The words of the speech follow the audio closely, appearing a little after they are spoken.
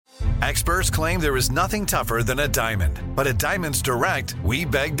Experts claim there is nothing tougher than a diamond. But at Diamonds Direct, we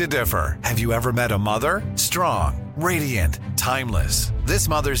beg to differ. Have you ever met a mother? Strong, radiant, timeless. This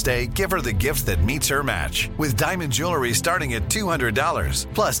Mother's Day, give her the gift that meets her match. With diamond jewelry starting at $200.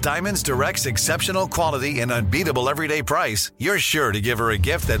 Plus Diamonds Direct's exceptional quality and unbeatable everyday price, you're sure to give her a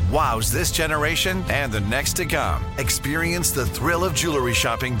gift that wows this generation and the next to come. Experience the thrill of jewelry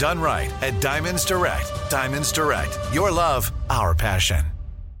shopping done right at Diamonds Direct. Diamonds Direct. Your love, our passion.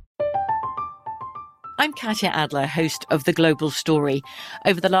 I'm Katya Adler, host of The Global Story.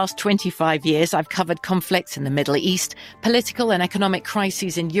 Over the last 25 years, I've covered conflicts in the Middle East, political and economic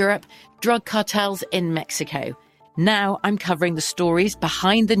crises in Europe, drug cartels in Mexico. Now I'm covering the stories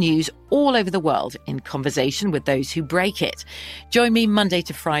behind the news all over the world in conversation with those who break it. Join me Monday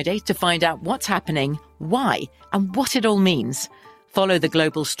to Friday to find out what's happening, why, and what it all means. Follow The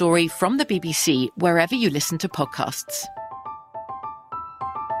Global Story from the BBC wherever you listen to podcasts.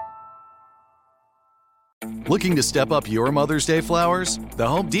 Looking to step up your Mother's Day flowers? The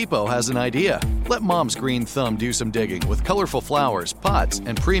Home Depot has an idea. Let Mom's green thumb do some digging with colorful flowers, pots,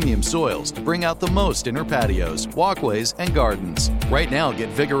 and premium soils to bring out the most in her patios, walkways, and gardens. Right now,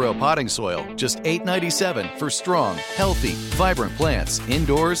 get Vigoro potting soil, just $8.97 for strong, healthy, vibrant plants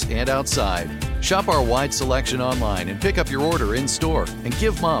indoors and outside. Shop our wide selection online and pick up your order in-store and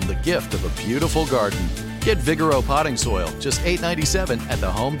give Mom the gift of a beautiful garden. Get Vigoro potting soil, just $8.97 at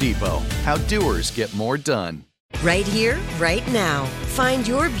the Home Depot. How doers get more done. Right here, right now. Find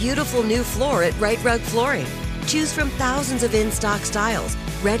your beautiful new floor at Rite Rug Flooring. Choose from thousands of in-stock styles,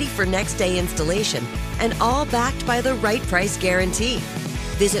 ready for next day installation, and all backed by the right price guarantee.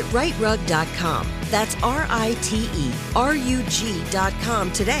 Visit riterug.com. That's RITERUG.com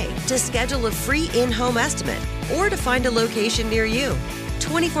today to schedule a free in-home estimate or to find a location near you.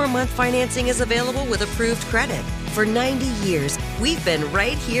 24-month financing is available with approved credit. For 90 years, we've been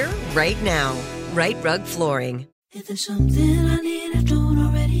right here, right now. Rite Rug Flooring. If there's something I need I don't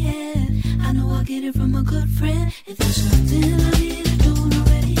already have, I know I'll get it from a good friend. If there's something I need I don't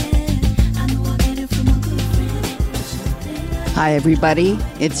already have, I know I'll get it from a good friend. Hi, everybody.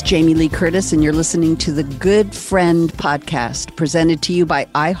 It's Jamie Lee Curtis, and you're listening to the Good Friend podcast, presented to you by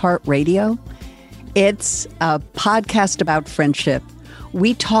iHeartRadio. It's a podcast about friendship.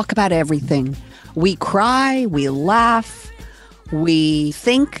 We talk about everything. We cry, we laugh, we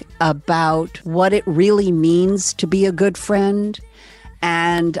think about what it really means to be a good friend.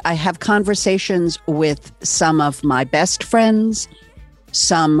 And I have conversations with some of my best friends,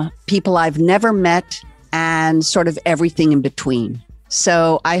 some people I've never met, and sort of everything in between.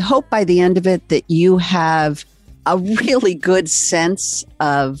 So I hope by the end of it that you have a really good sense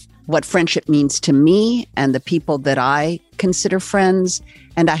of what friendship means to me and the people that I consider friends.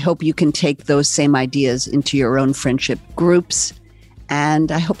 And I hope you can take those same ideas into your own friendship groups.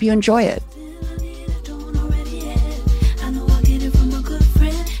 And I hope you enjoy it.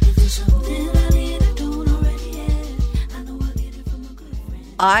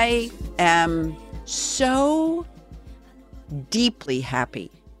 I am so deeply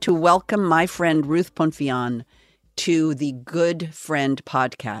happy to welcome my friend Ruth Pontvion to the Good Friend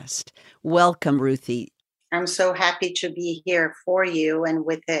podcast. Welcome, Ruthie. I'm so happy to be here for you and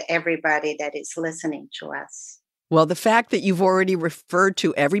with everybody that is listening to us. Well, the fact that you've already referred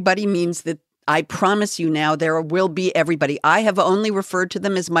to everybody means that I promise you now there will be everybody. I have only referred to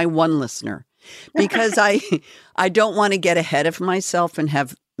them as my one listener because I don't want to get ahead of myself and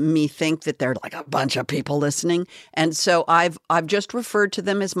have me think that they're like a bunch of people listening. And so I've just referred to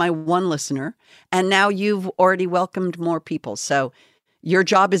them as my one listener. And now you've already welcomed more people. So your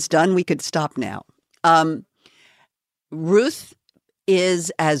job is done. We could stop now. Ruth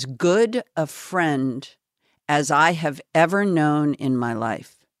is as good a friend as I have ever known in my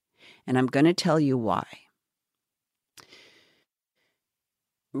life. And I'm going to tell you why.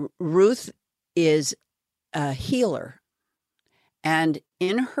 Ruth is a healer. And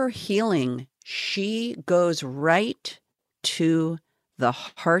in her healing, she goes right to the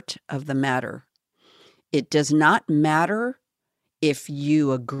heart of the matter. It does not matter if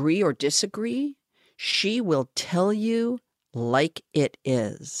you agree or disagree. She will tell you like it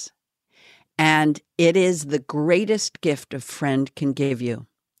is. And it is the greatest gift a friend can give you,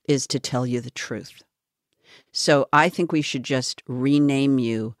 is to tell you the truth. So I think we should just rename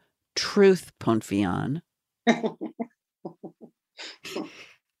you Truth Pontvion.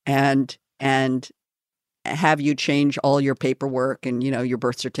 and have you change all your paperwork and, your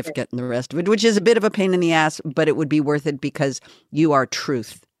birth certificate and the rest of it, which is a bit of a pain in the ass, but it would be worth it because you are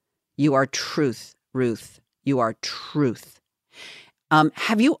truth. You are truth, Ruth. You are truth.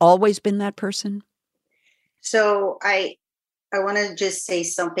 Have you always been that person? So I I want to just say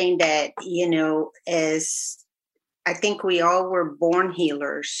something that, as I think we all were born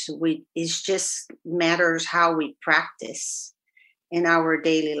healers. It just matters how we practice in our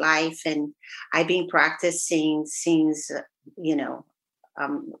daily life. And I've been practicing since,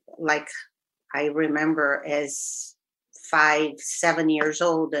 like I remember as 5, 7 years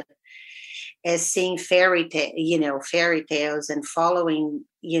old, as seeing fairy tales and following,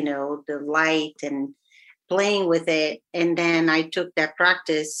 the light and playing with it. And then I took that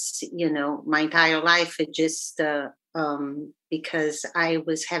practice, my entire life. It just because I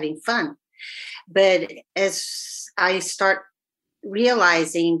was having fun. But as I start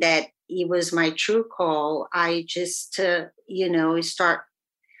realizing that it was my true call, I just, start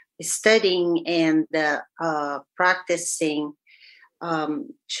studying and practicing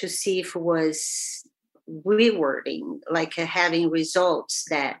to see if it was rewarding, like having results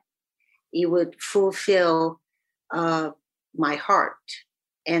that it would fulfill my heart.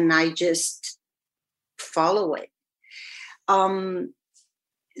 And I just follow it.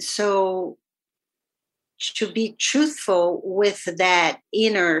 So to be truthful with that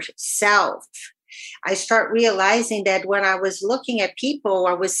inner self, I start realizing that when I was looking at people,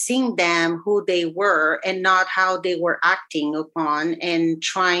 I was seeing them who they were and not how they were acting upon, and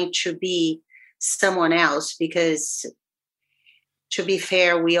trying to be someone else. Because to be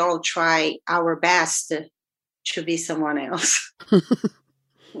fair, we all try our best to be someone else.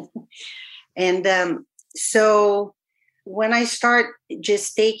 And so when I start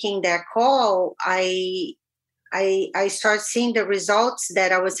just taking that call, I start seeing the results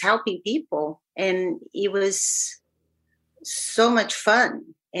that I was helping people. And it was so much fun.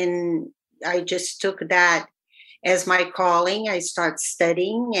 And I just took that as my calling. I start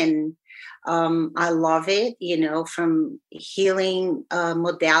studying, and I love it, from healing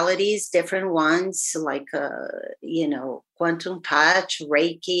modalities, different ones like, quantum touch,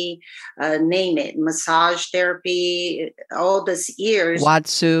 Reiki, name it, massage therapy, all these years.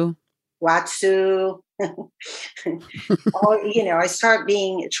 Watsu. I start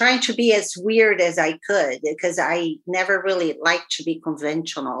trying to be as weird as I could, because I never really liked to be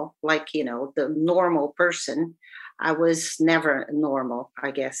conventional, like, the normal person. I was never normal, I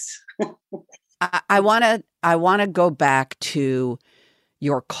guess. I want to go back to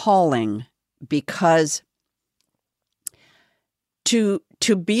your calling, because to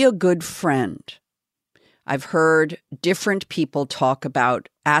be a good friend, I've heard different people talk about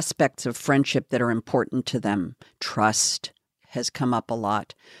aspects of friendship that are important to them. Trust has come up a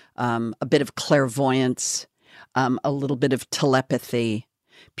lot, a bit of clairvoyance, a little bit of telepathy.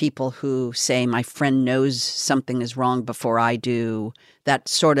 People who say, my friend knows something is wrong before I do, that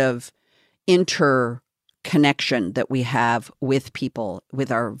sort of interconnection that we have with people,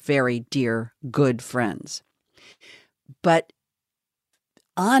 with our very dear, good friends. But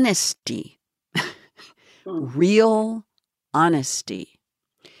honesty, real honesty,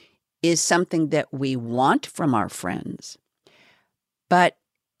 is something that we want from our friends, but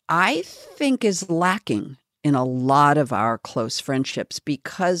I think is lacking in a lot of our close friendships,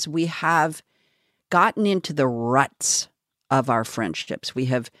 because we have gotten into the ruts of our friendships. We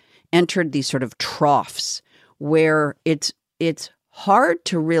have entered these sort of troughs where it's hard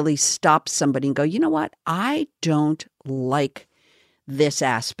to really stop somebody and go, you know what? I don't like this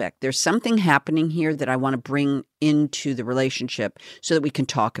aspect. There's something happening here that I want to bring into the relationship so that we can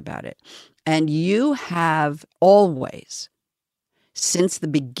talk about it. And you have always, since the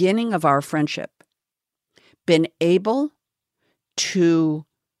beginning of our friendship, been able to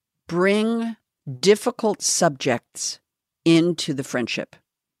bring difficult subjects into the friendship.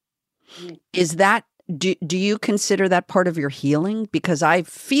 Is that, do you consider that part of your healing? Because I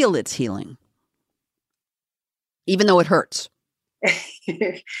feel it's healing, even though it hurts.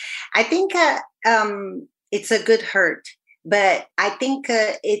 I think it's a good hurt, but I think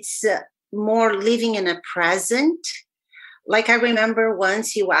it's more living in a present. Like I remember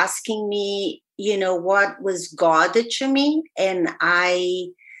once you asking me, what was God to me? And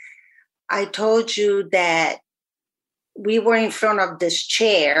I told you that we were in front of this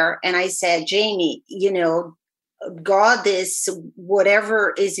chair, and I said, Jamie, God is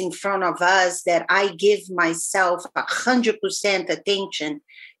whatever is in front of us, that I give myself 100% attention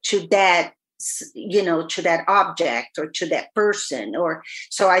to that, to that object or to that person.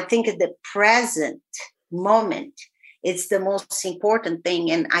 So I think the present moment, it's the most important thing.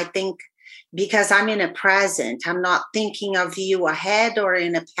 And I think because I'm in a present, I'm not thinking of you ahead or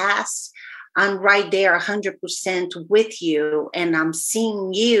in the past. I'm right there 100% with you, and I'm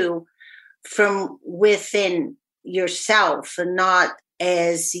seeing you from within yourself and not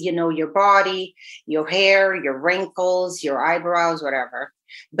as, your body, your hair, your wrinkles, your eyebrows, whatever.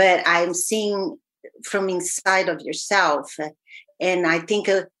 But I'm seeing from inside of yourself. And I think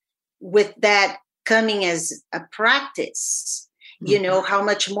with that coming as a practice, how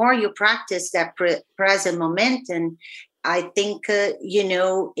much more you practice that present moment. And I think,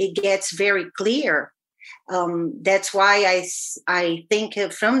 it gets very clear. That's why I think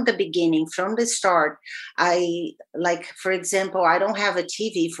from the beginning, from the start, for example, I don't have a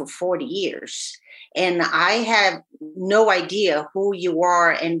TV for 40 years. And I have no idea who you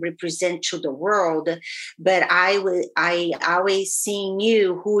are and represent to the world, but I always seen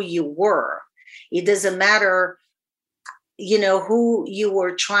you who you were. It doesn't matter, who you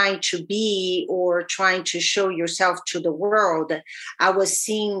were trying to be or trying to show yourself to the world. I was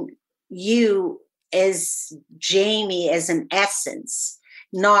seeing you as Jamie, as an essence,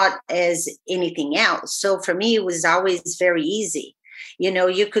 not as anything else. So for me, it was always very easy.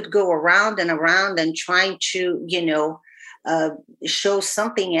 You could go around and trying to, show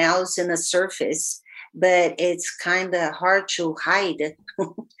something else in the surface, but it's kind of hard to hide.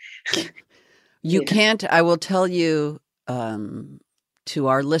 You can't. I will tell you, to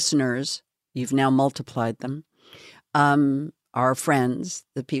our listeners, you've now multiplied them. Our friends,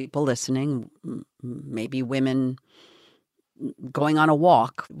 the people listening, maybe women going on a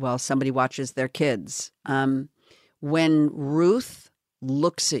walk while somebody watches their kids. When Ruth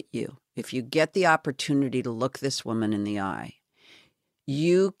looks at you, if you get the opportunity to look this woman in the eye,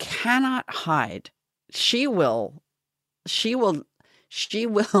 you cannot hide. She will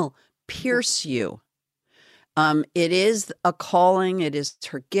pierce you. It is a calling. It is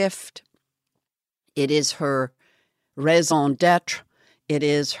her gift. It is her raison d'être. It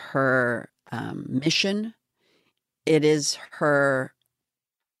is her mission. It is her...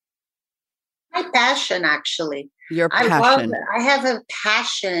 My passion, actually. Your passion. I have a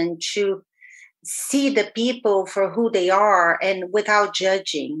passion to see the people for who they are and without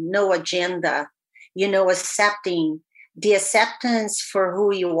judging, no agenda, accepting the acceptance for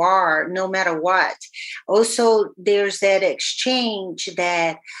who you are, no matter what. Also, there's that exchange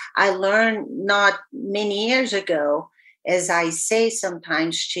that I learned not many years ago, as I say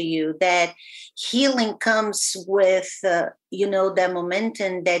sometimes to you, that healing comes with, the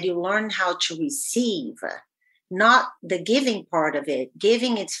momentum that you learn how to receive, not the giving part of it.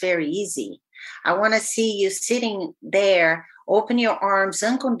 Giving, it's very easy. I want to see you sitting there, open your arms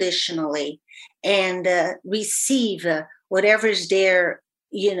unconditionally, and receive whatever is there,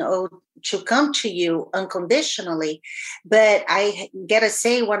 to come to you unconditionally. But I gotta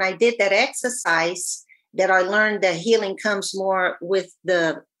say, when I did that exercise, that I learned that healing comes more with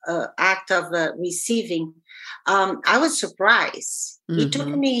the act of receiving, I was surprised. Mm-hmm. It took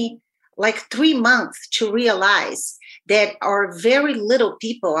me like 3 months to realize that are very little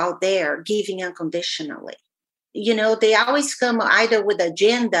people out there giving unconditionally. They always come either with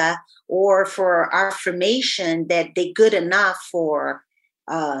agenda or for affirmation that they're good enough for,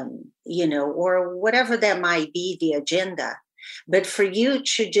 or whatever that might be, the agenda. But for you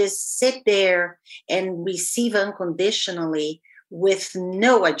to just sit there and receive unconditionally with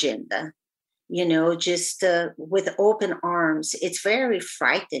no agenda, just with open arms, it's very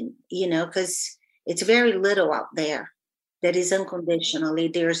frightening, because it's very little out there that is unconditionally.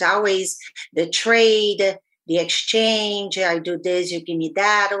 There's always the trade, the exchange. I do this, you give me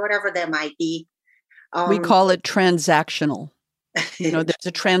that, or whatever that might be. We call it transactional. There's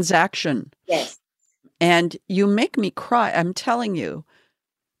a transaction. Yes. And you make me cry. I'm telling you,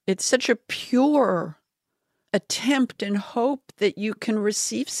 it's such a pure attempt and hope that you can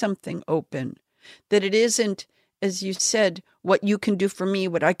receive something open, that it isn't, as you said, what you can do for me,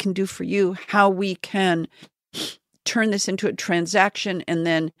 what I can do for you, how we can turn this into a transaction and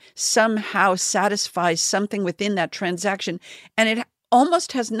then somehow satisfy something within that transaction. And it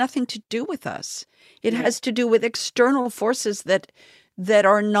almost has nothing to do with us. It has to do with external forces that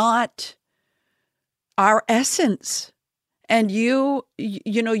are not our essence. And you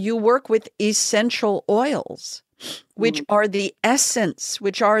work with essential oils, which are the essence,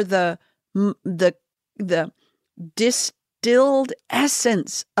 which are the distilled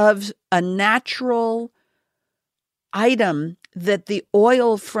essence of a natural item, that the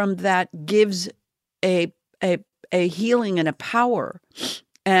oil from that gives a healing and a power.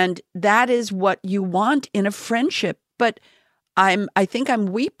 And that is what you want in a friendship. But I think I'm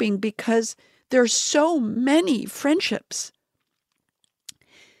weeping because there's so many friendships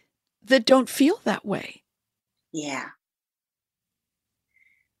that don't feel that way. Yeah.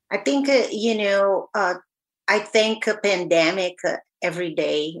 I think, I thank a pandemic every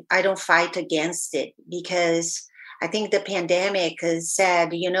day. I don't fight against it because I think the pandemic has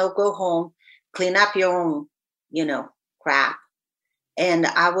said, go home, clean up your own, crap, and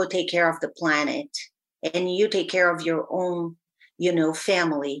I will take care of the planet, and you take care of your own,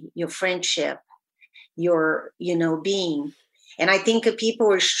 family, your friendship, your, being. And I think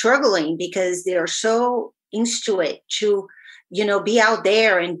people are struggling because they are so into it to, be out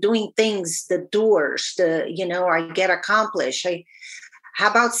there and doing things, the doers, I get accomplished. How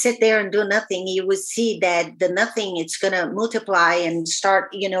about sit there and do nothing? You would see that the nothing, it's going to multiply and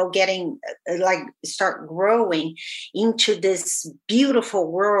start, getting start growing into this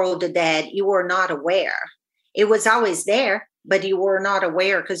beautiful world that you were not aware. It was always there, but you were not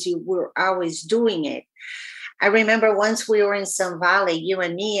aware because you were always doing it. I remember once we were in Sun Valley, you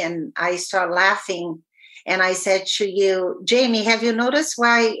and me, and I started laughing. And I said to you, Jamie, have you noticed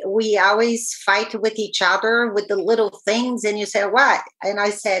why we always fight with each other with the little things? And you said, what? And I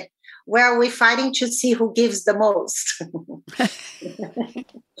said, well, we're fighting to see who gives the most.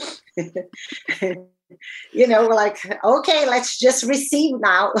 We're like, okay, let's just receive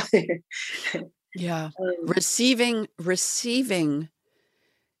now. Yeah. Receiving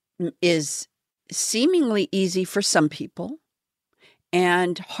is seemingly easy for some people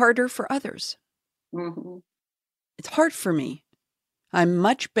and harder for others. Mm-hmm. It's hard for me. I'm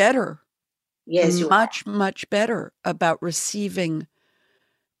much better. Yes, you much better about receiving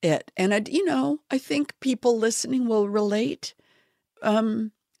it. And I think people listening will relate.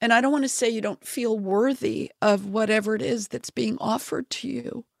 And I don't want to say you don't feel worthy of whatever it is that's being offered to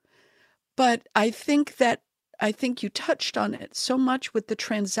you. But I think you touched on it so much with the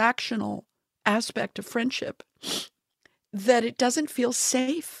transactional aspect of friendship that it doesn't feel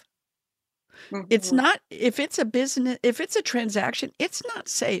safe. Mm-hmm. It's not, if it's a business, if it's a transaction, it's not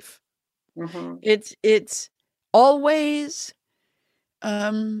safe. Mm-hmm. It's always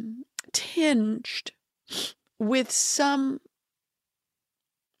tinged with some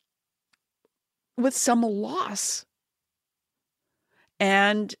loss.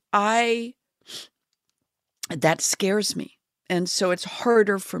 And that scares me. And so it's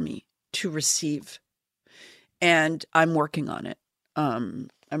harder for me to receive. And I'm working on it.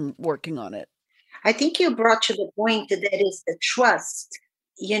 I think you brought to the point that is the trust,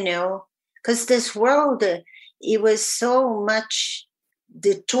 because this world, it was so much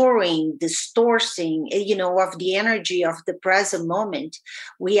distorting, of the energy of the present moment.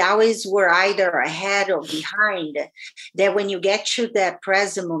 We always were either ahead or behind. That when you get to that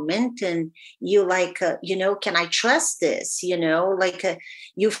present momentum, you can I trust this?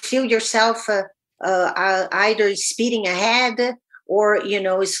 You feel yourself either speeding ahead or,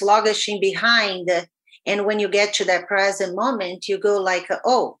 sluggishing behind. And when you get to that present moment, you go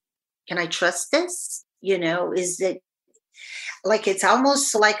oh, can I trust this? Is it it's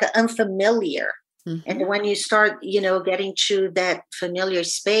almost like unfamiliar. Mm-hmm. And when you start, getting to that familiar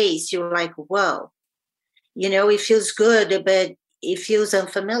space, you're like, whoa, it feels good, but it feels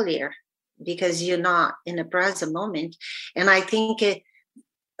unfamiliar because you're not in the present moment. And I think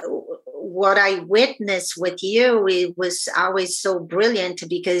what I witnessed with you, it was always so brilliant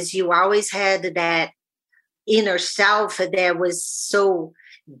because you always had that inner self that was so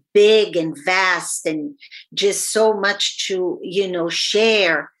big and vast and just so much to,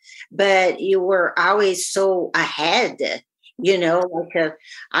 share, but you were always so ahead,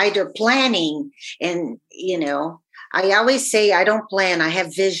 either planning and, I always say I don't plan, I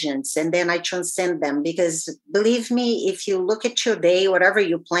have visions and then I transcend them because believe me, if you look at your day, whatever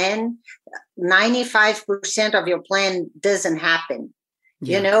you plan, 95% of your plan doesn't happen.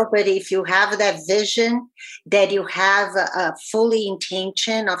 Yeah. But if you have that vision, that you have a fully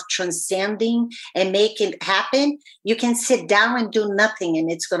intention of transcending and make it happen, you can sit down and do nothing and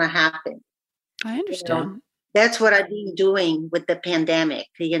it's going to happen. I understand. That's what I've been doing with the pandemic,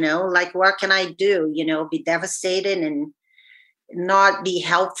 what can I do? Be devastated and not be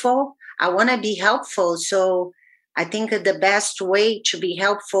helpful. I want to be helpful. So I think the best way to be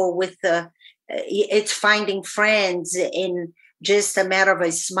helpful with it's finding friends in just a matter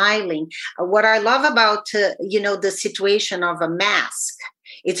of smiling. What I love about, the situation of a mask,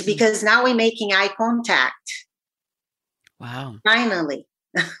 it's because now we're making eye contact. Wow. Finally.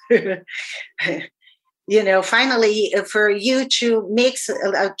 Finally, for you to mix,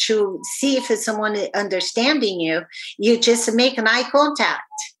 to see if someone is understanding you, you just make an eye contact.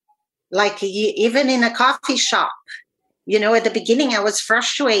 Even in a coffee shop, at the beginning, I was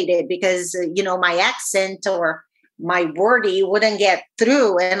frustrated because, my accent or my wordy wouldn't get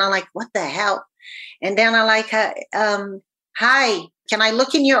through. And I'm like, what the hell? And then I hi, can I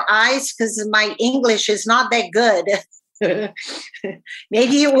look in your eyes? Because my English is not that good.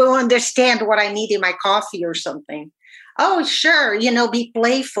 Maybe you will understand what I need in my coffee or something. Oh, sure. Be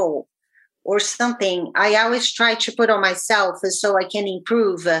playful or something. I always try to put on myself so I can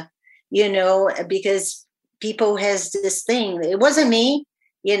improve, because people has this thing. It wasn't me,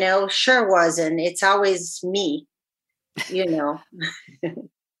 sure wasn't. It's always me,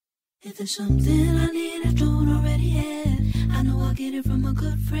 If there's something I need, I don't already have. I know I'll get it from a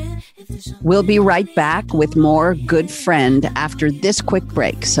good friend. We'll be right back with more Good Friend after this quick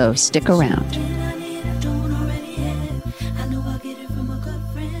break, so stick around.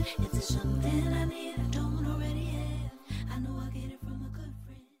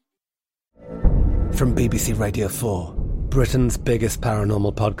 From BBC Radio 4, Britain's biggest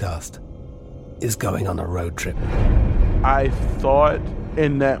paranormal podcast is going on a road trip. I thought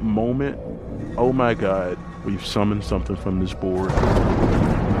in that moment, oh my God, we've summoned something from this board.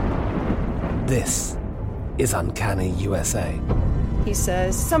 This is Uncanny USA. He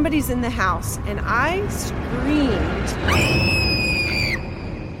says, somebody's in the house, and I screamed.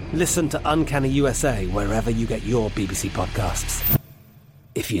 Listen to Uncanny USA wherever you get your BBC podcasts,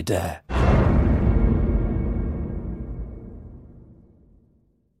 if you dare.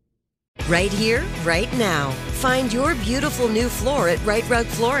 Right here, right now. Find your beautiful new floor at Right Rug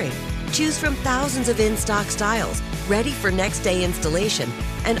Flooring. Choose from thousands of in-stock styles, ready for next day installation,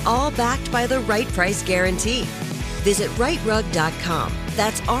 and all backed by the right price guarantee. Visit rightrug.com.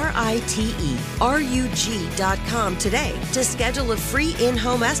 That's RITERUG.com today to schedule a free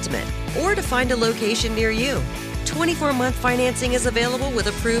in-home estimate or to find a location near you. 24-month financing is available with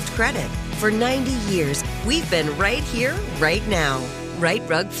approved credit. For 90 years, we've been right here, right now. Right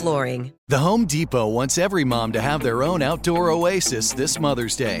Rug Flooring. The Home Depot wants every mom to have their own outdoor oasis this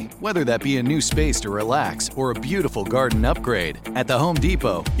Mother's Day, whether that be a new space to relax or a beautiful garden upgrade. At the Home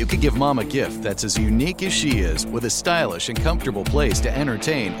Depot, you can give mom a gift that's as unique as she is, with a stylish and comfortable place to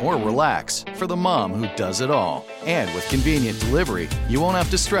entertain or relax for the mom who does it all. And with convenient delivery, you won't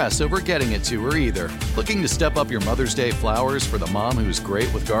have to stress over getting it to her either. Looking to step up your Mother's Day flowers for the mom who's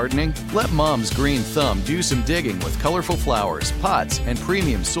great with gardening? Let Mom's Green Thumb do some digging with colorful flowers, pots, and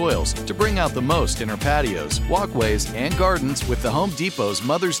premium soils to bring out the most in her patios, walkways, and gardens with the Home Depot's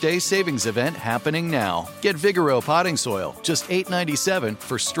Mother's Day Savings Event happening now. Get Vigoro potting soil, just $8.97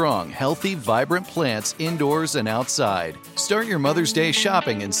 for strong, healthy, vibrant plants indoors and outside. Start your Mother's Day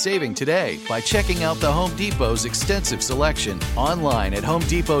shopping and saving today by checking out the Home Depot's extensive selection online at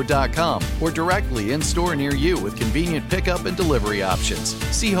HomeDepot.com or directly in store near you with convenient pickup and delivery options.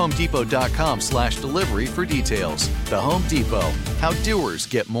 See HomeDepot.com/delivery for details. The Home Depot. How doers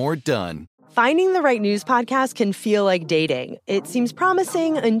get more done. Finding the right news podcast can feel like dating. It seems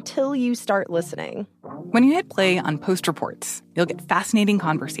promising until you start listening. When you hit play on Post Reports, you'll get fascinating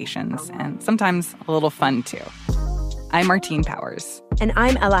conversations and sometimes a little fun, too. I'm Martine Powers. And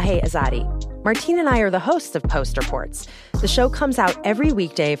I'm Elahe Azadi. Martine and I are the hosts of Post Reports. The show comes out every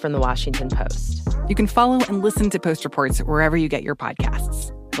weekday from the Washington Post. You can follow and listen to Post Reports wherever you get your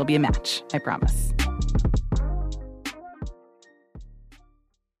podcasts. It'll be a match, I promise.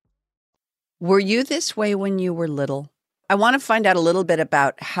 Were you this way when you were little? I want to find out a little bit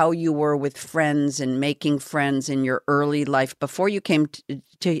about how you were with friends and making friends in your early life before you came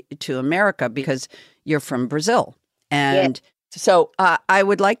to America, because you're from Brazil. And so I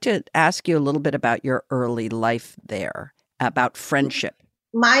would like to ask you a little bit about your early life there, about friendship.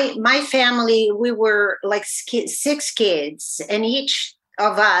 My family, we were like 6 kids, and each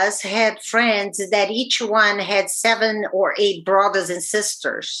of us had friends that each one had 7 or 8 brothers and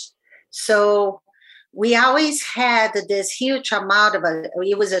sisters. So we always had this huge amount of it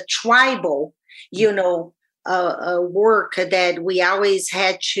was a tribal, work that we always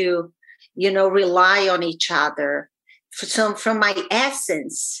had to, rely on each other. So from my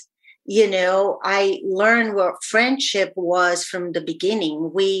essence, I learned what friendship was from the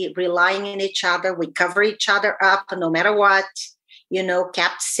beginning. We relying on each other. We cover each other up no matter what,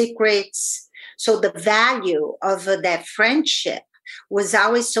 kept secrets. So the value of that friendship was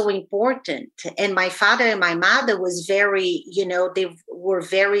always so important. And my father and my mother was very, they were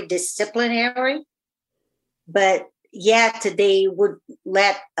very disciplinary, but yet they would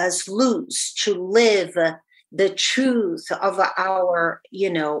let us loose to live the truth of our,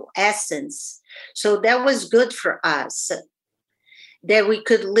 essence. So that was good for us, that we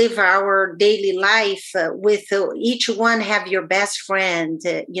could live our daily life with each one have your best friend,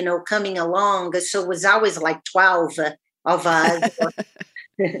 coming along. So it was always like 12 of us.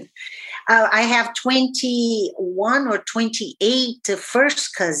 I have 21 or 28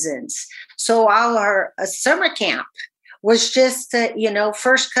 first cousins. So our summer camp was just,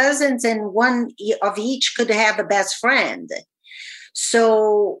 first cousins, and one of each could have a best friend.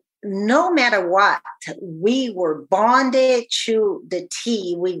 So no matter what, we were bonded to the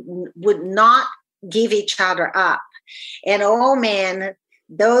T. We would not give each other up. And oh man,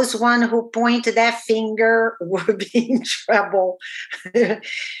 those one who pointed that finger would be in trouble. And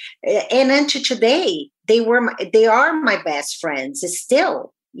until today, they are my best friends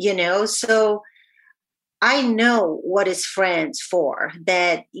still, so I know what is friends for,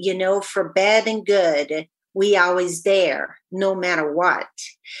 that, for bad and good, we always there, no matter what.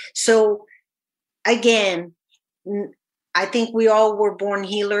 So again, I think we all were born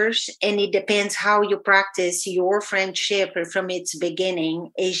healers, and it depends how you practice your friendship from its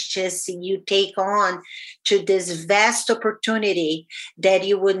beginning. It's just you take on to this vast opportunity that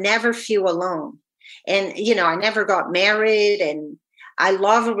you would never feel alone. And, I never got married, and I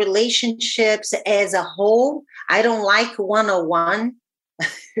love relationships as a whole. I don't like 101.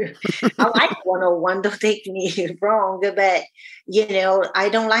 I like 101, don't take me wrong, but I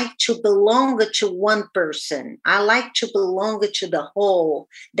don't like to belong to one person. I like to belong to the whole.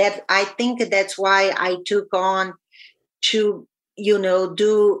 That I think that's why I took on to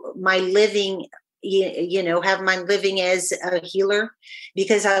do my living, have my living as a healer,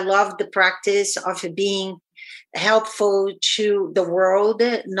 because I love the practice of being helpful to the world,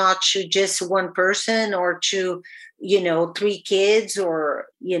 not to just one person or to 3 kids, or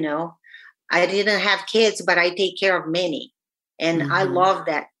I didn't have kids, but I take care of many, and I love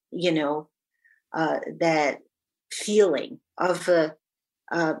that that feeling of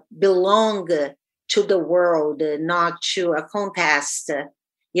belong to the world, not to a contest.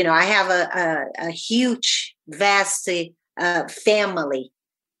 I have a huge, vast family,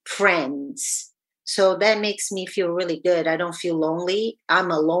 friends. So that makes me feel really good. I don't feel lonely.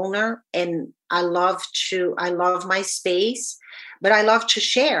 I'm a loner, and I love my space, but I love to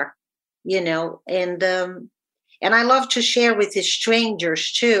share, and I love to share with the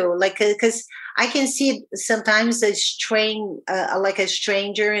strangers too. Like, because I can see sometimes like a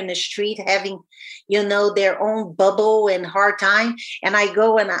stranger in the street having, their own bubble and hard time. And I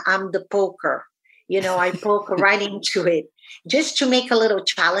go and I'm the poker, I poke right into it, just to make a little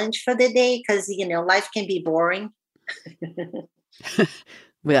challenge for the day, because, life can be boring.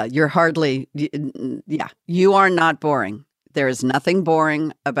 Well, you're hardly, you are not boring. There is nothing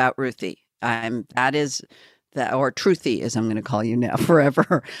boring about Ruthie. Or Truthy, as I'm going to call you now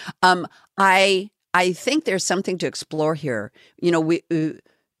forever. I think there's something to explore here.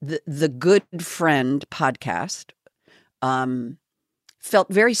 The Good Friend podcast felt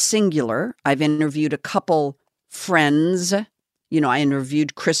very singular. I've interviewed a couple friends. I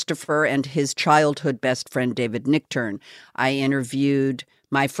interviewed Christopher and his childhood best friend, David Nichtern. I interviewed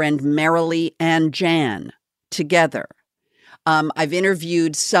my friend Marilee and Jan together. I've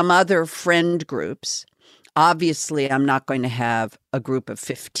interviewed some other friend groups. Obviously, I'm not going to have a group of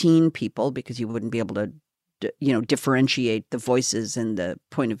 15 people, because you wouldn't be able to, differentiate the voices and the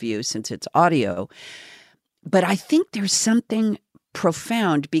point of view since it's audio. But I think there's something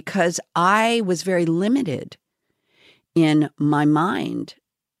profound, because I was very limited in my mind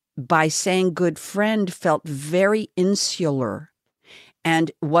by saying good friend, felt very insular.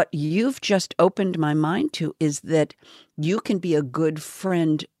 And what you've just opened my mind to is that you can be a good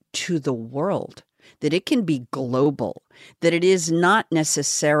friend to the world, that it can be global, that it is not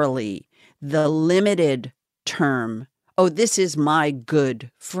necessarily the limited term, oh, this is my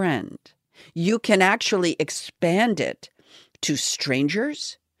good friend. You can actually expand it to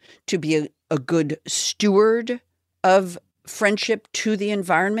strangers, to be a good steward of friendship to the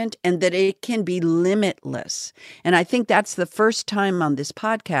environment, and that it can be limitless. And I think that's the first time on this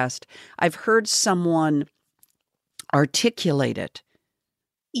podcast I've heard someone articulate it.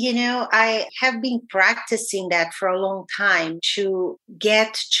 I have been practicing that for a long time, to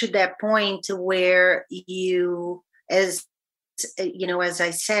get to that point where you, as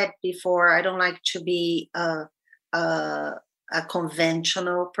I said before, I don't like to be a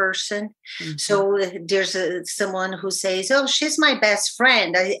conventional person. Mm-hmm. So there's someone who says, oh, she's my best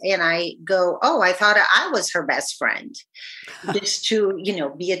friend. And I go, oh, I thought I was her best friend, just to,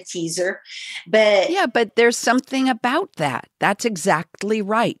 be a teaser. But yeah, but there's something about that. That's exactly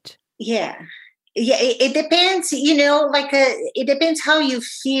right. Yeah. Yeah, it depends, it depends how you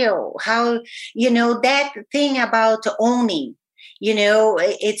feel, how, that thing about owning,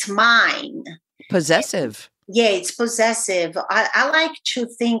 it's mine. Possessive. Yeah, it's possessive. I like to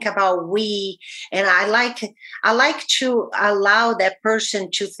think about we, and I like to allow that person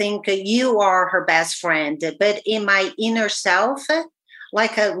to think you are her best friend. But in my inner self,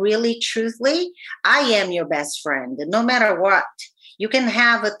 like really truthfully, I am your best friend, no matter what. You can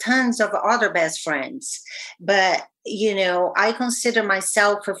have tons of other best friends, but I consider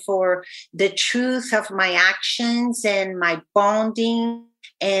myself for the truth of my actions and my bonding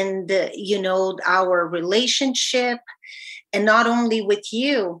and our relationship, and not only with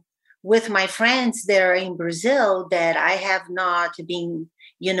you, with my friends that are in Brazil that I have not been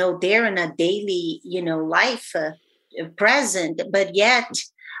there in a daily life present, but yet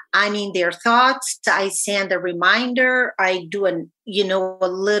I'm in their thoughts. I send a reminder. I do a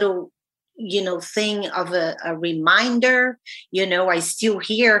little thing of a reminder. I still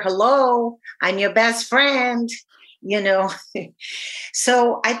hear, hello, I'm your best friend.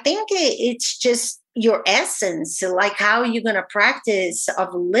 So I think it's just your essence, like how you're going to practice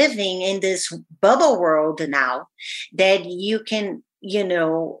of living in this bubble world now, that you can,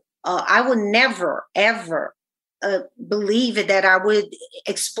 I would never, ever believe that I would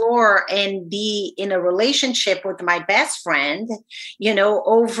explore and be in a relationship with my best friend,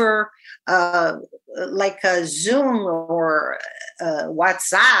 over like a Zoom or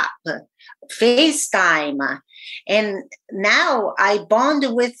WhatsApp, FaceTime. And now I bond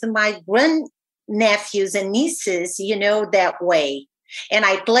with my grandnephews and nieces, that way. And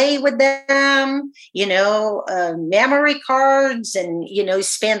I play with them, memory cards, and,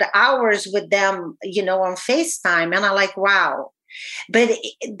 spend hours with them, on FaceTime. And I'm like, wow. But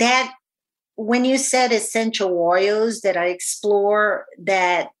that, when you said essential oils, that I explore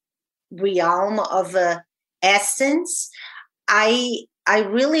that realm of essence, I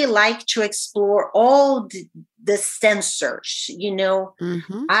really like to explore all the sensors,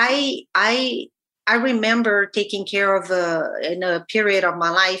 Mm-hmm. I remember taking care of in a period of my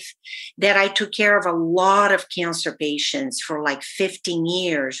life that I took care of a lot of cancer patients for like 15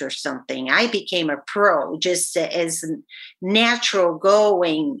 years or something. I became a pro just as natural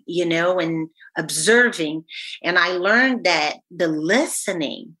going, and observing. And I learned that the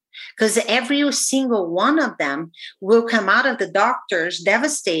listening, because every single one of them will come out of the doctors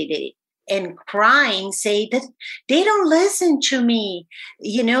devastated and crying, say that they don't listen to me.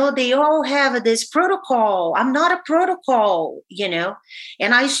 They all have this protocol. I'm not a protocol,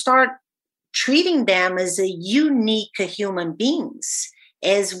 and I start treating them as a unique human beings,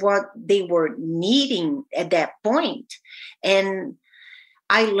 as what they were needing at that point. And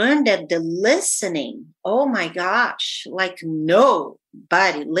I learned that the listening, oh my gosh, like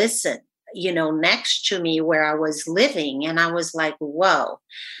nobody listened, next to me where I was living. And I was like, whoa.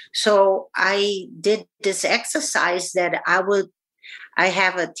 So I did this exercise that I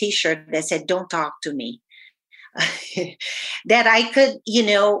have a t-shirt that said, don't talk to me. That I could,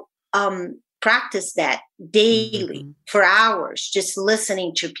 practice that daily for hours, just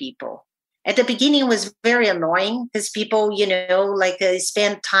listening to people. At the beginning, it was very annoying because people,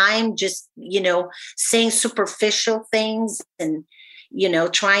 spend time just, saying superficial things and,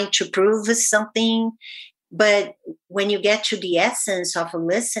 trying to prove something. But when you get to the essence of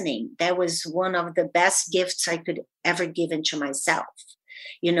listening, that was one of the best gifts I could ever give into myself.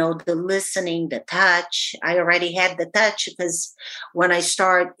 The listening, the touch. I already had the touch because when I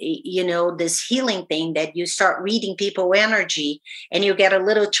start, this healing thing that you start reading people energy and you get a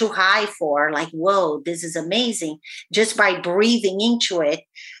little too high for, like, whoa, this is amazing. Just by breathing into it,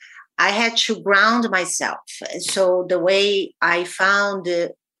 I had to ground myself. So the way I found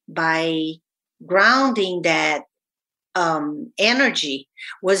by grounding that energy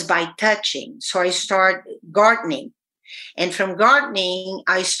was by touching. So I start gardening. And from gardening,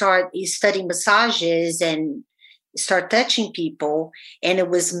 I start studying massages and start touching people. And it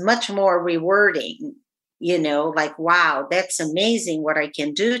was much more rewarding, like, wow, that's amazing what I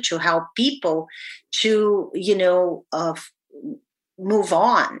can do to help people to, move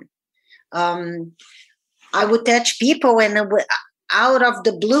on. I would touch people and out of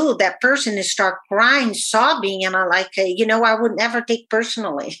the blue, that person is start crying, sobbing. And I'm like, I would never take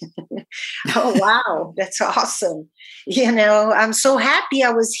personally. Oh, wow, that's awesome. I'm so happy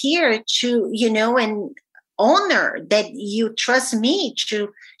I was here to, and honor that you trust me to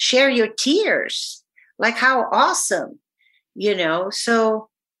share your tears. Like, how awesome, So,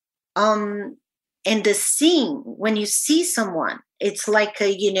 and the seeing, when you see someone, it's like,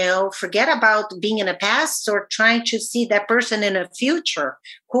 forget about being in the past or trying to see that person in the future.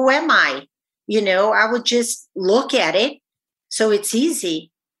 Who am I? I would just look at it. So it's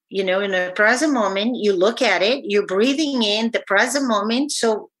easy, in the present moment, you look at it, you're breathing in the present moment.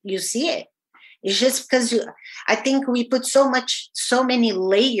 So you see it. It's just because I think we put so many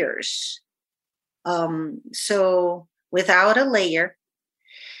layers. So without a layer,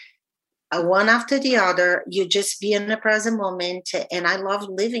 one after the other. You just be in the present moment. And I love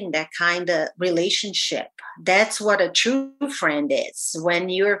living that kind of relationship. That's what a true friend is. When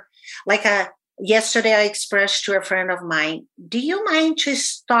you're like yesterday I expressed to a friend of mine, do you mind to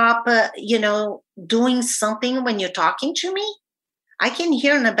stop, doing something when you're talking to me? I can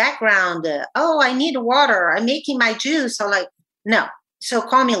hear in the background, oh, I need water. I'm making my juice. I'm like, no. So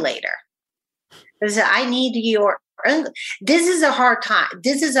call me later. Because I need your, this is a hard time.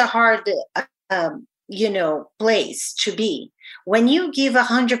 This is a hard, place to be. When you give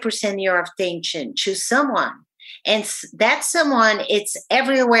 100% your attention to someone, and that someone, it's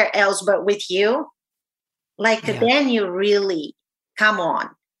everywhere else but with you, then you really, come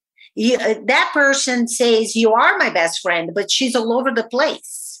on. That person says, you are my best friend, but she's all over the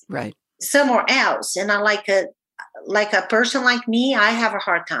place. Right. Somewhere else. And I like a person like me, I have a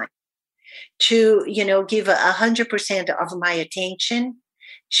hard time to, give 100% of my attention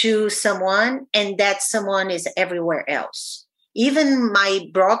to someone, and that someone is everywhere else. Even my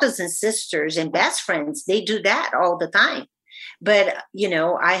brothers and sisters and best friends, they do that all the time. But,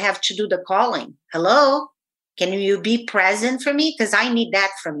 I have to do the calling. Hello, can you be present for me? Because I need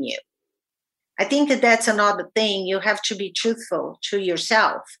that from you. I think that's another thing. You have to be truthful to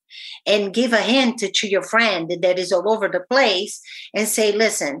yourself and give a hint to your friend that is all over the place and say,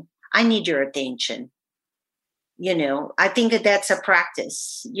 listen, I need your attention. I think that's a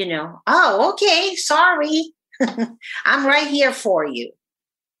practice, Oh, okay, sorry. I'm right here for you.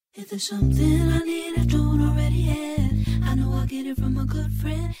 If there's something I need I don't already have, I know I'll get it from a good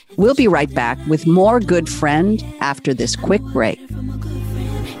friend. We'll be right back with more Good Friend after this quick break.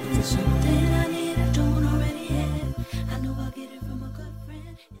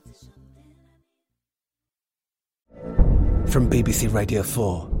 From BBC Radio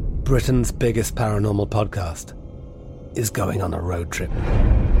 4, Britain's biggest paranormal podcast is going on a road trip.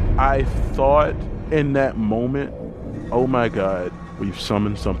 I thought in that moment, oh my God, we've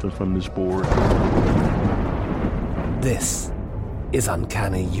summoned something from this board. This is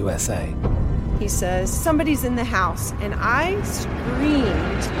Uncanny USA. He says, somebody's in the house, and I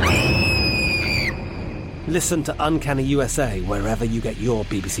screamed. Listen to Uncanny USA wherever you get your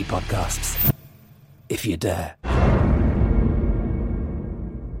BBC podcasts, if you dare.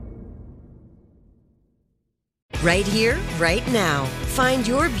 Right here, right now. Find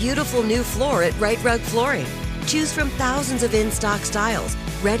your beautiful new floor at Right Rug Flooring. Choose from thousands of in-stock styles,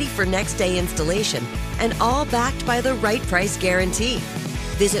 ready for next day installation, and all backed by the right price guarantee.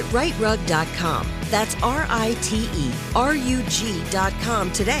 Visit rightrug.com. That's RITERUG.com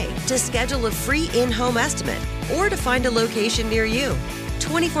today to schedule a free in-home estimate or to find a location near you.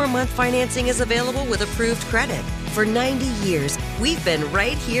 24-month financing is available with approved credit. For 90 years, we've been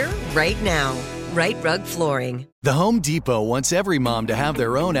right here, right now. Right Rug Flooring. The Home Depot wants every mom to have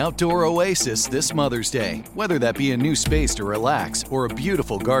their own outdoor oasis this Mother's Day, whether that be a new space to relax or a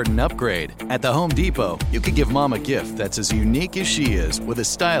beautiful garden upgrade. At the Home Depot, you can give mom a gift that's as unique as she is, with a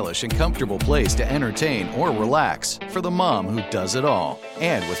stylish and comfortable place to entertain or relax for the mom who does it all.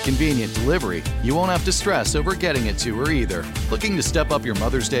 And with convenient delivery, you won't have to stress over getting it to her either. Looking to step up your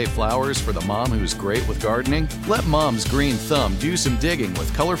Mother's Day flowers for the mom who's great with gardening? Let Mom's Green Thumb do some digging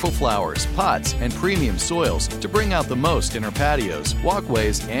with colorful flowers, pots, and premium soils to bring out the most in her patios,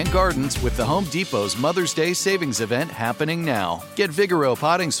 walkways, and gardens with the Home Depot's Mother's Day Savings Event happening now. Get Vigoro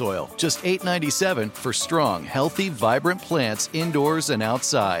potting soil, just $8.97 for strong, healthy, vibrant plants indoors and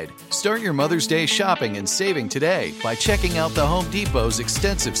outside. Start your Mother's Day shopping and saving today by checking out the Home Depot's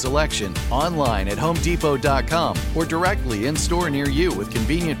extensive selection online at HomeDepot.com or directly in-store near you with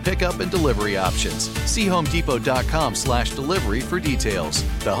convenient pickup and delivery options. See HomeDepot.com/delivery for details.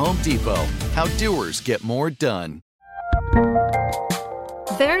 The Home Depot. How doers get more done.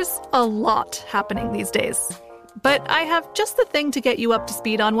 There's a lot happening these days, but I have just the thing to get you up to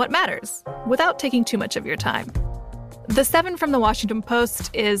speed on what matters without taking too much of your time. The 7 from the Washington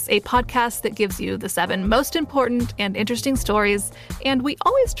Post is a podcast that gives you the 7 most important and interesting stories, and we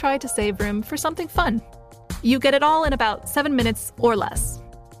always try to save room for something fun. You get it all in about 7 minutes or less.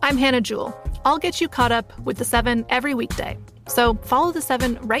 I'm Hannah Jewell. I'll get you caught up with the 7 every weekday, so follow the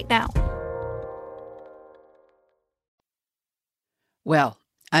 7 right now. Well,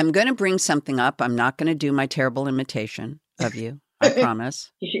 I'm going to bring something up. I'm not going to do my terrible imitation of you. I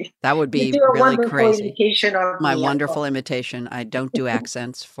promise. That would be really crazy. My wonderful imitation. I don't do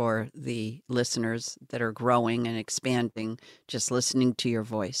accents for the listeners that are growing and expanding, just listening to your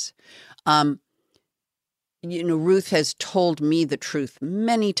voice. Ruth has told me the truth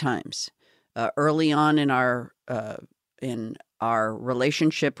many times early on in our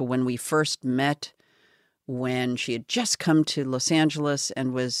relationship when we first met. when she had just come to Los Angeles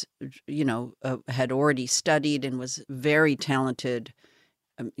and was, had already studied and was very talented,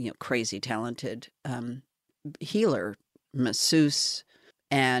 crazy talented healer, masseuse.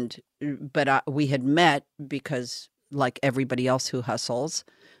 But we had met because, like everybody else who hustles,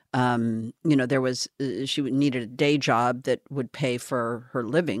 there was, she needed a day job that would pay for her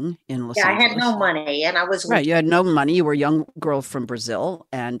living in Los Angeles. I had no money, and I was right. You had no money. You were a young girl from Brazil,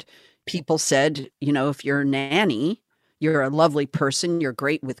 and people said, if you're a nanny, you're a lovely person, you're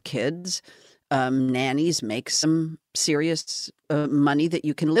great with kids. Nannies make some serious money that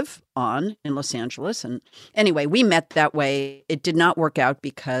you can live on in Los Angeles. And anyway, we met that way. It did not work out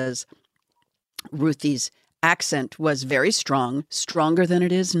because Ruthie's accent was very strong, stronger than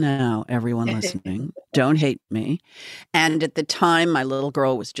it is now, everyone listening. Don't hate me. And at the time, my little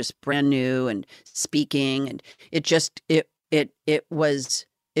girl was just brand new and speaking, and it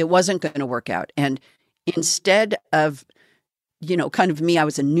wasn't going to work out. And instead of, kind of me, I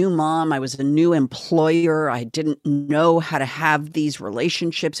was a new mom, I was a new employer, I didn't know how to have these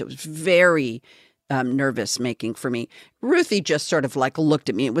relationships. It was very nervous making for me. Ruthie just sort of like looked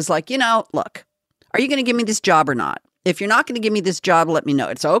at me. It was like, look, are you going to give me this job or not? If you're not going to give me this job, let me know.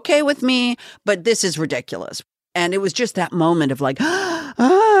 It's okay with me, but this is ridiculous. And it was just that moment of like,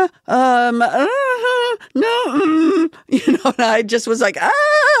 no, and I just was like,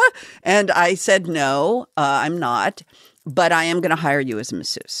 and I said, no, I'm not, but I am going to hire you as a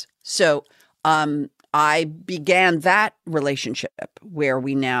masseuse. So I began that relationship where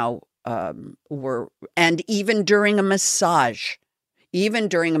we now were, and even during a massage,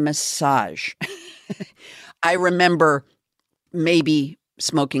 I remember maybe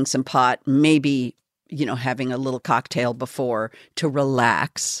smoking some pot, maybe, having a little cocktail before to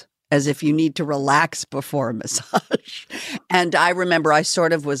relax, as if you need to relax before a massage. And I remember I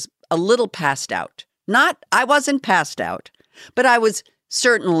sort of was a little passed out. I wasn't passed out, but I was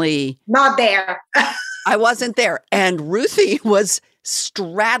certainly not there. I wasn't there. And Ruthie was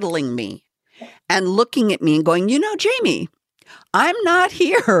straddling me and looking at me and going, Jamie, I'm not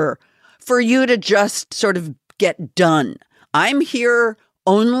here for you to just sort of get done. I'm here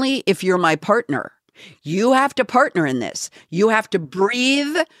only if you're my partner. You have to partner in this. You have to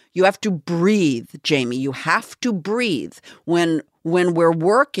breathe. You have to breathe, Jamie. You have to breathe. When we're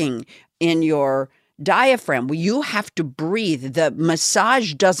working in your diaphragm, you have to breathe. The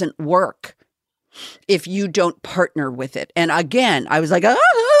massage doesn't work if you don't partner with it. And again, I was like,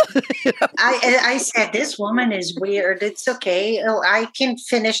 I said, this woman is weird. It's okay. I can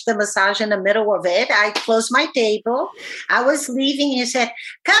finish the massage in the middle of it. I closed my table. I was leaving. You said,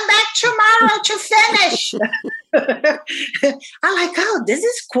 come back tomorrow to finish. I'm like, oh, this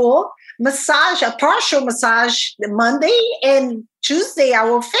is cool. Massage, a partial massage Monday, and Tuesday I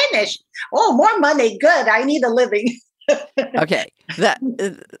will finish. Oh, more money. Good. I need a living. Okay,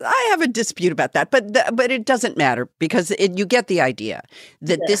 I have a dispute about that, but it doesn't matter because you get the idea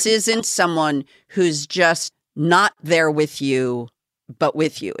that this isn't someone who's just not there with you, but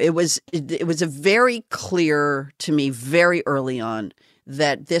with you. It was a very clear to me very early on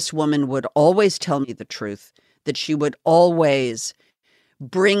that this woman would always tell me the truth, that she would always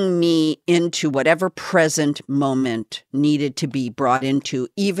bring me into whatever present moment needed to be brought into,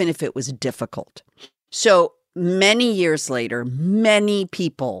 even if it was difficult. So many years later, many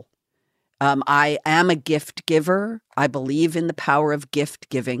people, I am a gift giver. I believe in the power of gift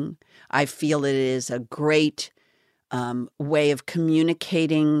giving. I feel it is a great way of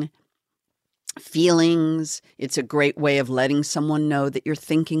communicating feelings. It's a great way of letting someone know that you're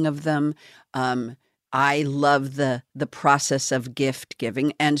thinking of them. I love the process of gift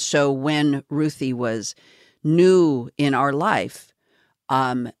giving. And so when Ruthie was new in our life,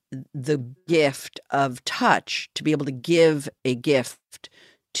 the gift of touch, to be able to give a gift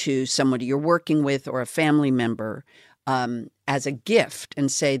to somebody you're working with or a family member as a gift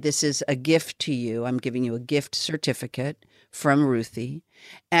and say, this is a gift to you. I'm giving you a gift certificate from Ruthie.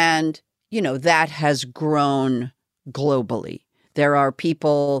 And, that has grown globally. There are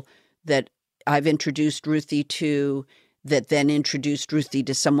people that I've introduced Ruthie to that then introduced Ruthie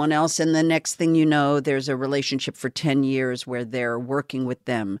to someone else. And the next thing you know, there's a relationship for 10 years where they're working with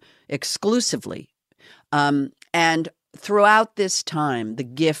them exclusively. And throughout this time, the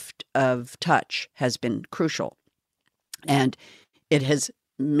gift of touch has been crucial. And it has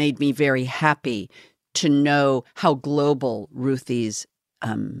made me very happy to know how global Ruthie's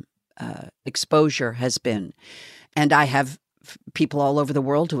exposure has been. And I have people all over the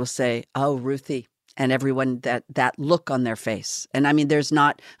world who will say, oh, Ruthie, and everyone that look on their face. And I mean,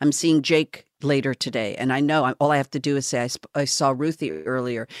 I'm seeing Jake later today. And I know all I have to do is say, I saw Ruthie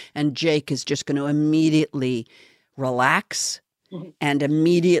earlier, and Jake is just going to immediately relax and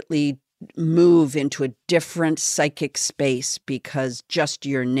immediately move into a different psychic space, because just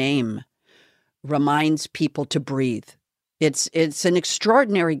your name reminds people to breathe. It's an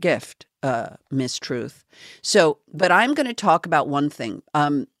extraordinary gift, Miss Truth. So, but I'm going to talk about one thing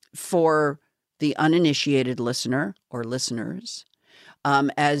for the uninitiated listener or listeners.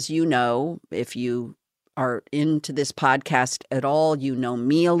 As you know, if you are into this podcast at all, you know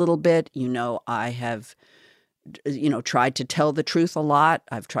me a little bit. You know, I have, tried to tell the truth a lot.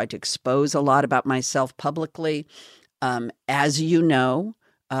 I've tried to expose a lot about myself publicly. As you know,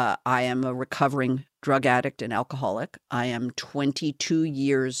 I am a recovering drug addict and alcoholic. I am 22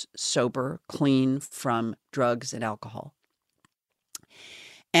 years sober, clean from drugs and alcohol.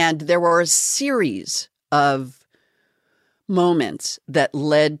 And there were a series of moments that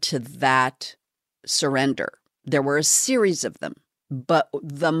led to that surrender. There were a series of them, but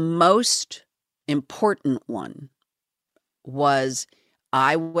the most important one was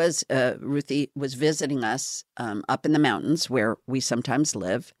Ruthie was visiting us up in the mountains where we sometimes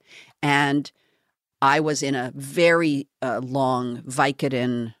live, and I was in a very long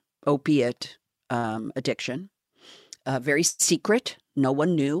Vicodin opiate addiction, very secret. No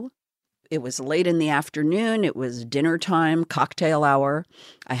one knew. It was late in the afternoon. It was dinner time, cocktail hour.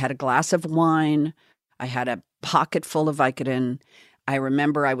 I had a glass of wine. I had a pocket full of Vicodin. I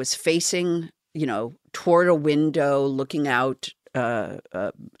remember I was facing, toward a window, looking out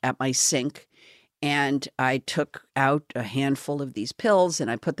at my sink. And I took out a handful of these pills and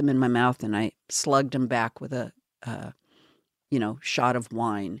I put them in my mouth and I slugged them back with a shot of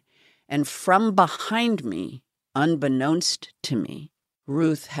wine. And from behind me, unbeknownst to me,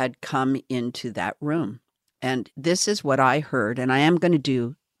 Ruth had come into that room. And this is what I heard. And I am going to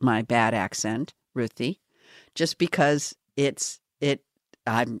do my bad accent, Ruthie, just because it's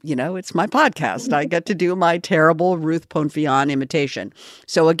my podcast. I get to do my terrible Ruth Pontvion imitation.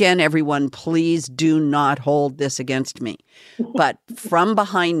 So again, everyone, please do not hold this against me. But from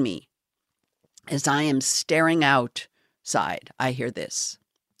behind me, as I am staring outside, I hear this.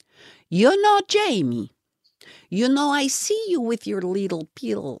 Jamie, I see you with your little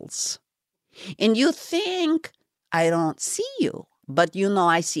pills. And you think I don't see you, but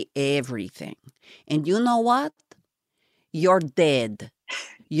I see everything. And you know what? You're dead.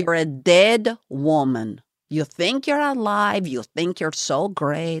 You're a dead woman. You think you're alive. You think you're so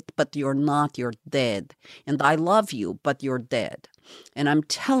great, but you're not. You're dead. And I love you, but you're dead. And I'm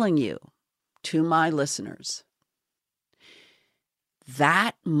telling you, to my listeners,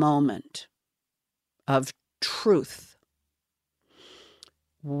 that moment of truth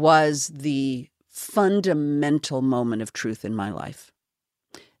was the fundamental moment of truth in my life.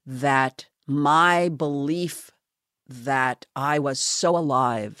 That my belief that I was so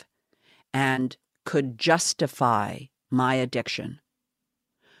alive and could justify my addiction.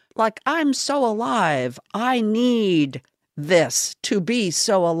 Like, I'm so alive, I need this to be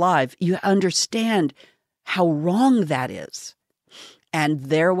so alive. You understand how wrong that is. And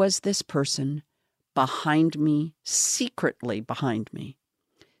there was this person behind me, secretly behind me,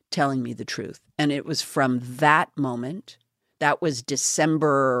 telling me the truth. And it was from that moment, that was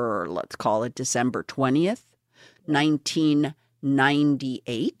December, let's call it December 20th,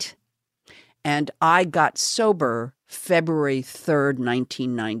 1998. And I got sober February 3rd,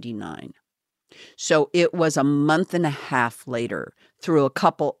 1999. So it was a month and a half later, through a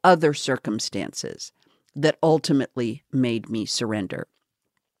couple other circumstances, that ultimately made me surrender.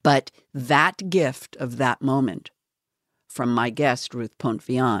 But that gift of that moment from my guest, Ruth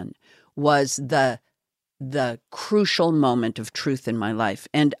Pontvion, was the crucial moment of truth in my life.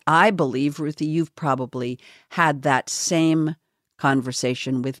 And I believe, Ruthie, you've probably had that same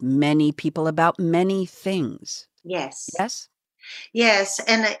conversation with many people about many things. Yes. Yes? Yes.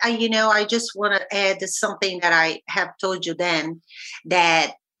 And, I just want to add something that I have told you then,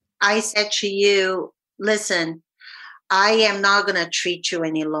 that I said to you, listen, I am not going to treat you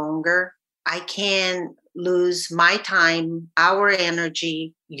any longer. I can lose my time, our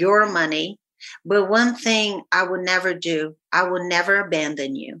energy, your money. But one thing I would never do, I will never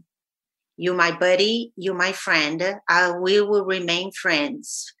abandon you. You my buddy, you my friend. We will remain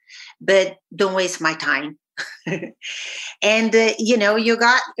friends, but don't waste my time. And, you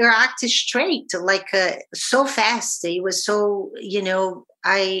got your act straight, so fast. It was so,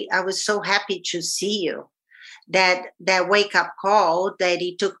 I was so happy to see you. That wake up call, that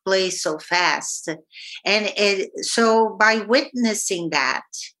it took place so fast. And so by witnessing that,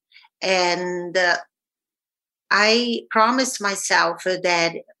 and I promised myself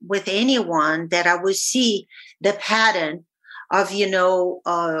that with anyone that I would see the pattern of,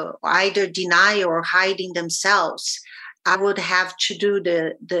 either deny or hiding themselves, I would have to do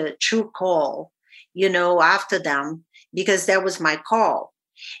the true call, after them, because that was my call.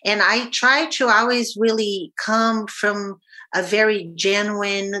 And I try to always really come from a very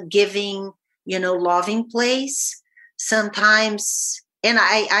genuine, giving, loving place. Sometimes, and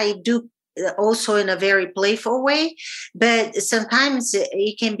I do also in a very playful way, but sometimes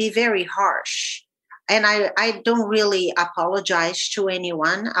it can be very harsh. And I don't really apologize to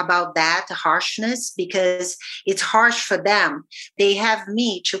anyone about that harshness, because it's harsh for them. They have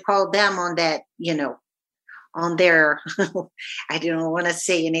me to call them on that, on their, I don't want to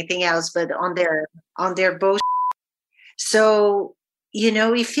say anything else, but on their bullshit. So,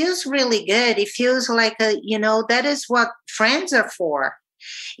 it feels really good. It feels like, that is what friends are for.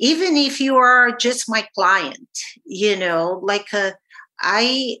 Even if you are just my client,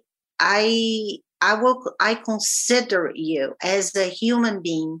 I consider you as a human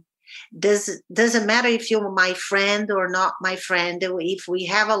being. Doesn't matter if you're my friend or not my friend, if we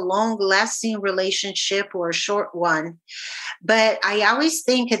have a long lasting relationship or a short one. But I always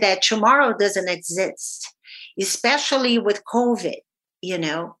think that tomorrow doesn't exist, especially with COVID,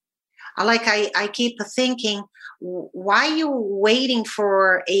 I keep thinking, why are you waiting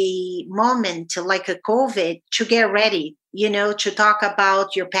for a moment like a COVID to get ready, to talk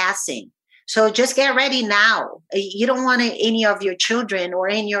about your passing? So just get ready now. You don't want any of your children or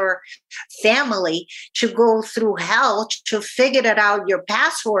in your family to go through hell to figure out your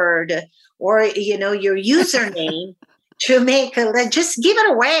password or, your username to make just give it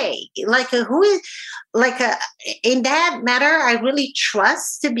away. In that matter, I really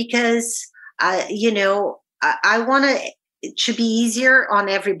trust, because, I want it to be easier on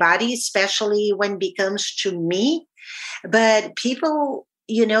everybody, especially when it becomes to me. But people,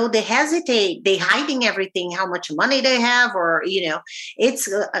 they hesitate, they hiding everything, how much money they have, or, it's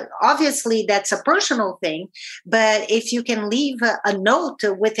obviously that's a personal thing. But if you can leave a note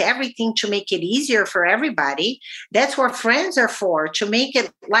with everything to make it easier for everybody, that's what friends are for, to make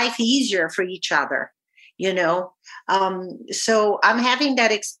it life easier for each other. So I'm having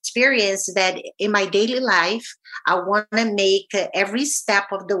that experience that in my daily life, I want to make every step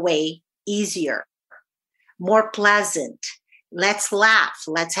of the way easier, more pleasant. Let's laugh.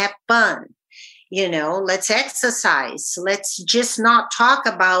 Let's have fun. Let's exercise. Let's just not talk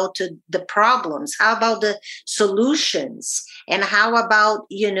about the problems. How about the solutions? And how about,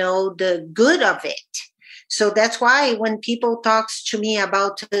 the good of it? So that's why when people talks to me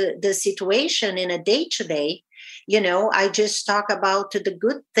about the situation in a day-to-day, I just talk about the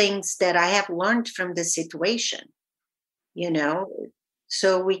good things that I have learned from the situation,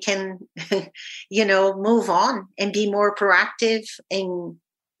 so we can, move on and be more proactive and,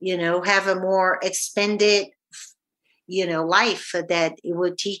 have a more expanded, life that it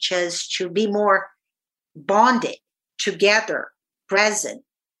would teach us to be more bonded together, present.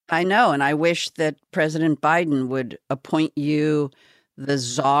 I know. And I wish that President Biden would appoint you the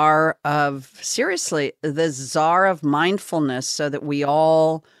czar of mindfulness, so that we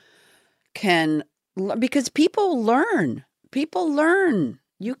all can, because people learn.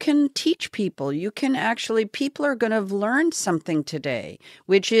 You can teach people. People are going to have learned something today,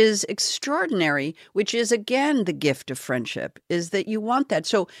 which is extraordinary, which is, again, the gift of friendship, is that you want that.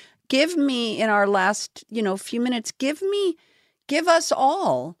 So give me, in our last, few minutes, give us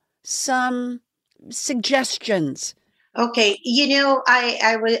all some suggestions. Okay.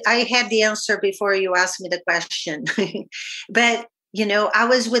 I had the answer before you asked me the question, but, I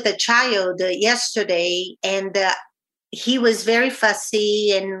was with a child yesterday, and he was very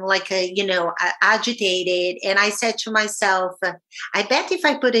fussy and agitated. And I said to myself, I bet if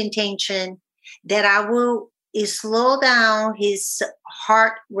I put intention that I will slow down his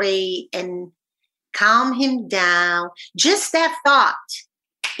heart rate and calm him down. Just that thought,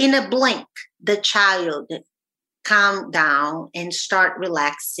 in a blink, the child calmed down and start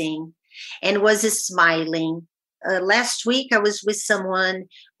relaxing and was smiling. Last week, I was with someone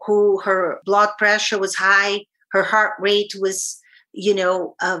who her blood pressure was high. Her heart rate was,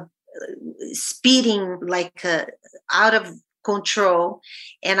 speeding out of control.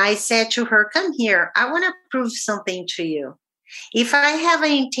 And I said to her, come here, I want to prove something to you. If I have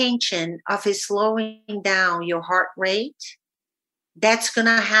an intention of slowing down your heart rate, that's going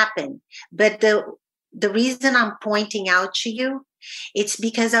to happen. But the reason I'm pointing out to you, it's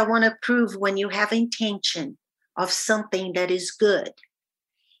because I want to prove when you have intention of something that is good,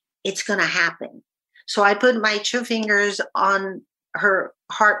 it's going to happen. So I put my 2 fingers on her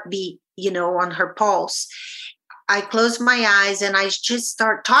heartbeat, on her pulse. I close my eyes and I just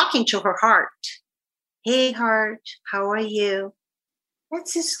start talking to her heart. Hey, heart, how are you?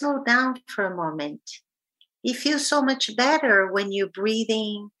 Let's just slow down for a moment. You feel so much better when you're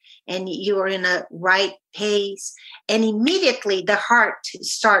breathing and you're in a right pace. And immediately the heart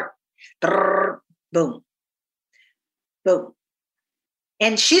starts, boom, boom.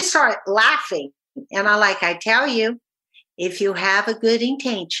 And she started laughing. And I tell you, if you have a good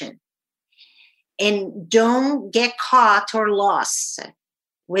intention and don't get caught or lost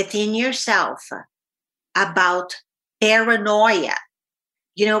within yourself about paranoia.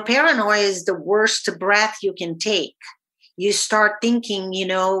 Paranoia is the worst breath you can take. You start thinking,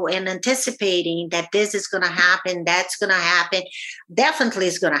 and anticipating that this is going to happen, that's going to happen, definitely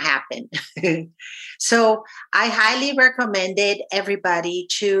is going to happen. So I highly recommended everybody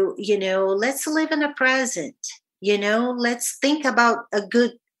to, let's live in the present. Let's think about a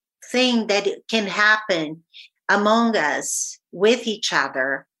good thing that can happen among us, with each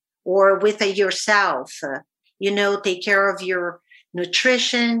other, or with yourself. Take care of your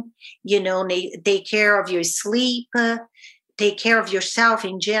nutrition, take care of your sleep, take care of yourself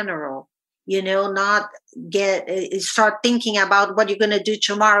in general, not start thinking about what you're going to do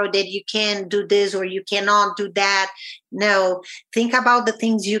tomorrow, that you can do this or you cannot do that. No, think about the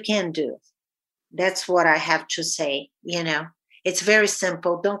things you can do. That's what I have to say. It's very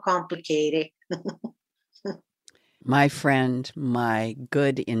simple. Don't complicate it. My friend, my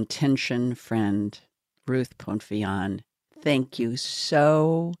good intention friend, Ruth Pontvion, thank you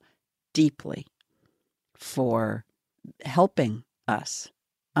so deeply for helping us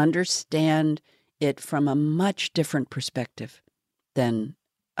understand it from a much different perspective than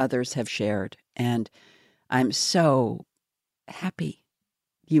others have shared. And I'm so happy.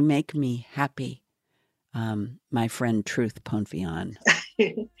 You make me happy, my friend Truth Pontvion.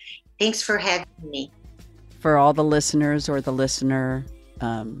 Thanks for having me. For all the listeners or the listener,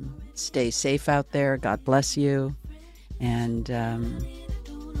 stay safe out there. God bless you. And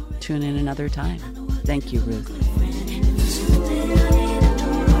tune in another time. Thank you, Ruth.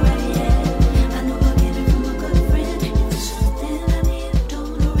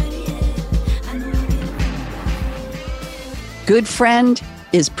 Good Friend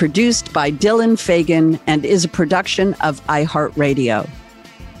is produced by Dylan Fagan and is a production of iHeartRadio.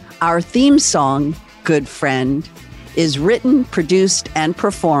 Our theme song, Good Friend, is written, produced, and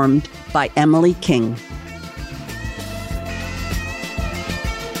performed by Emily King.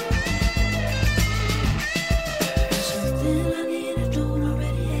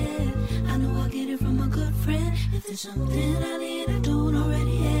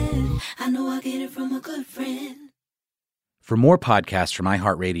 For more podcasts from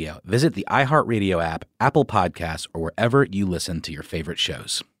iHeartRadio, visit the iHeartRadio app, Apple Podcasts, or wherever you listen to your favorite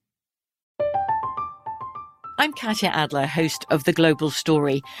shows. I'm Katya Adler, host of The Global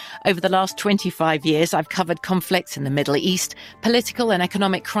Story. Over the last 25 years, I've covered conflicts in the Middle East, political and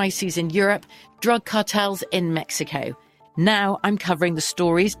economic crises in Europe, drug cartels in Mexico. Now I'm covering the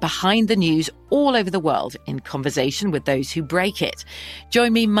stories behind the news all over the world in conversation with those who break it.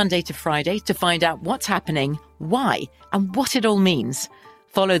 Join me Monday to Friday to find out what's happening, why, and what it all means.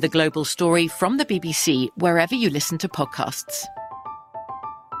 Follow The Global Story from the BBC wherever you listen to podcasts.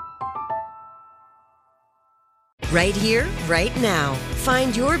 Right here, right now.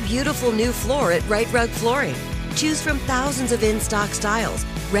 Find your beautiful new floor at Right Rug Flooring. Choose from thousands of in-stock styles,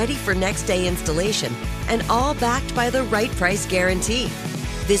 ready for next day installation, and all backed by the right price guarantee.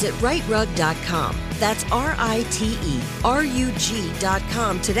 Visit rightrug.com. That's RITERUG.com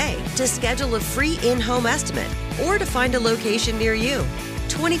today to schedule a free in-home estimate or to find a location near you.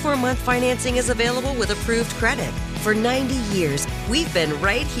 24-month financing is available with approved credit. For 90 years, we've been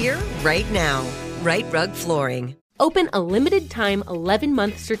right here, right now. Right Rug Flooring. Open a limited-time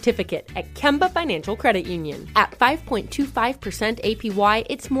 11-month certificate at Kemba Financial Credit Union. At 5.25% APY,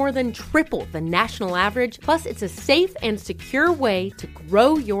 it's more than triple the national average, plus it's a safe and secure way to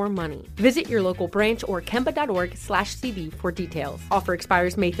grow your money. Visit your local branch or kemba.org/cb for details. Offer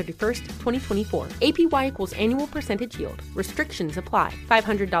expires May 31st, 2024. APY equals annual percentage yield. Restrictions apply.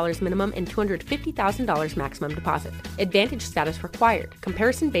 $500 minimum and $250,000 maximum deposit. Advantage status required.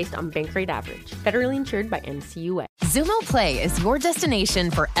 Comparison based on bank rate average. Federally insured by NCUA. Xumo Play is your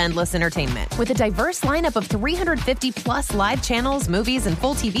destination for endless entertainment. With a diverse lineup of 350 plus live channels, movies, and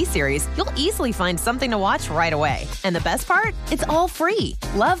full TV series, you'll easily find something to watch right away. And the best part? It's all free.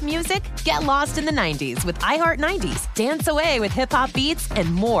 Love music? Get lost in the 90s with iHeart 90s, dance away with hip-hop beats,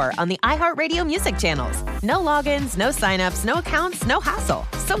 and more on the iHeartRadio music channels. No logins, no signups, no accounts, no hassle.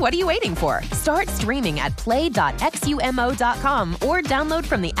 So what are you waiting for? Start streaming at play.xumo.com or download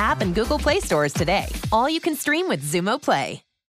from the app and Google Play stores today. All you can stream with Xumo Play.